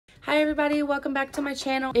Hi everybody, welcome back to my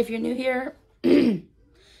channel. If you're new here, if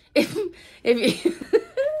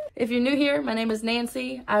you're new here, my name is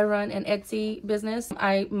Nancy. I run an Etsy business.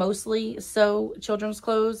 I mostly sew children's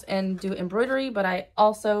clothes and do embroidery, but I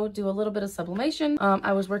also do a little bit of sublimation.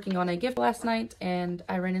 I was working on a gift last night and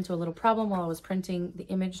I ran into a little problem while I was printing the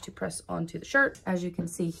image to press onto the shirt. As you can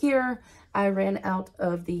see here, I ran out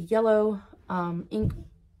of the yellow ink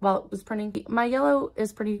while it was printing. My yellow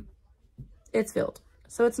is it's filled.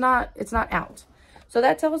 So it's not out. So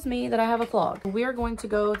that tells me that I have a clog. We are going to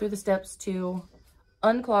go through the steps to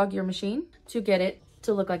unclog your machine to get it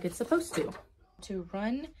to look like it's supposed to. To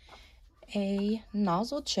run a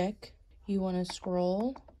nozzle check, you want to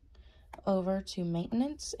scroll over to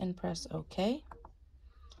maintenance and press OK.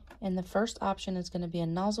 And the first option is going to be a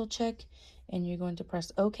nozzle check, and you're going to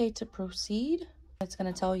press OK to proceed. It's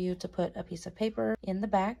going to tell you to put a piece of paper in the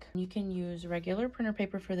back. You can use regular printer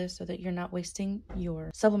paper for this so that you're not wasting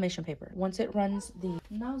your sublimation paper. Once it runs the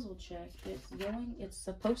nozzle check, it's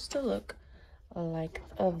supposed to look like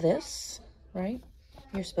this, right?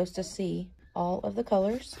 You're supposed to see all of the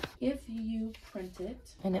colors. If you print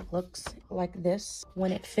it and it looks like this,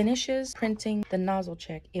 when it finishes printing the nozzle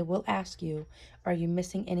check, it will ask you, are you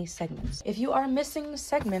missing any segments? If you are missing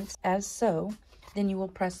segments as so, then you will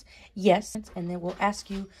press yes, and then we'll ask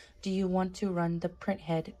you, do you want to run the print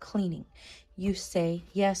head cleaning? You say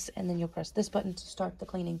yes, and then you'll press this button to start the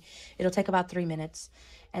cleaning. It'll take about 3 minutes.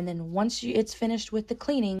 And then once it's finished with the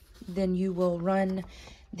cleaning, then you will run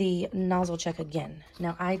the nozzle check again.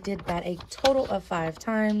 Now, I did that a total of 5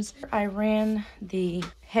 times. I ran the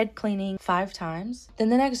head cleaning 5 times. Then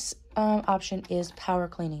the next option is power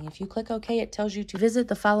cleaning. If you click OK, it tells you to visit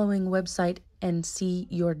the following website and see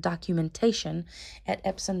your documentation at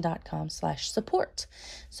epson.com/support.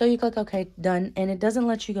 So you click OK, done, and it doesn't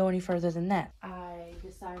let you go any further than that. I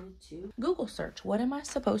decided to Google search. What am I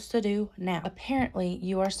supposed to do now? Apparently,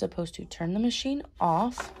 you are supposed to turn the machine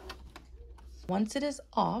off. Once it is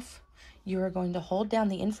off, you are going to hold down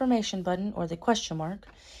the information button or the question mark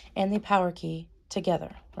and the power key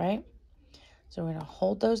together, right? So we're going to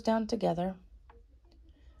hold those down together,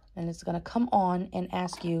 and it's going to come on and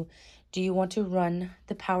ask you, do you want to run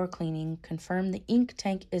the power cleaning? Confirm the ink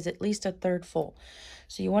tank is at least 1/3 full.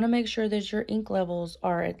 So you want to make sure that your ink levels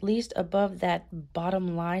are at least above that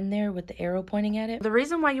bottom line there with the arrow pointing at it. The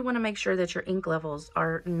reason why you want to make sure that your ink levels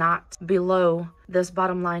are not below this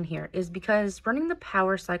bottom line here is because running the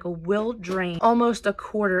power cycle will drain almost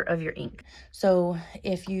 1/4 of your ink. So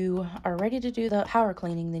if you are ready to do the power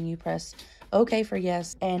cleaning, then you press OK for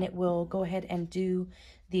yes, and it will go ahead and do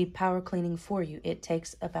the power cleaning for you. It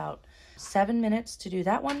takes about 7 minutes to do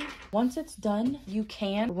that one. Once it's done, you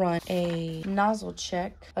can run a nozzle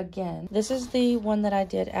check again. This is the one that I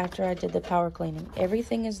did after I did the power cleaning.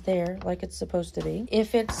 Everything is there like it's supposed to be.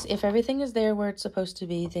 If everything is there where it's supposed to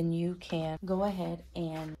be, then you can go ahead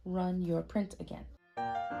and run your print again.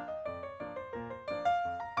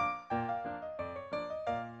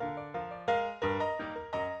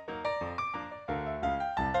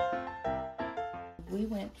 We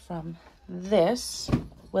went from this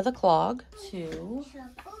with a clog to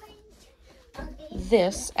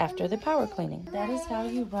this after the power cleaning. That is how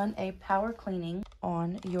you run a power cleaning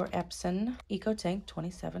on your Epson EcoTank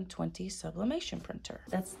 2720 sublimation printer.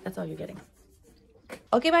 That's all you're getting.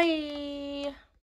 Okay, bye.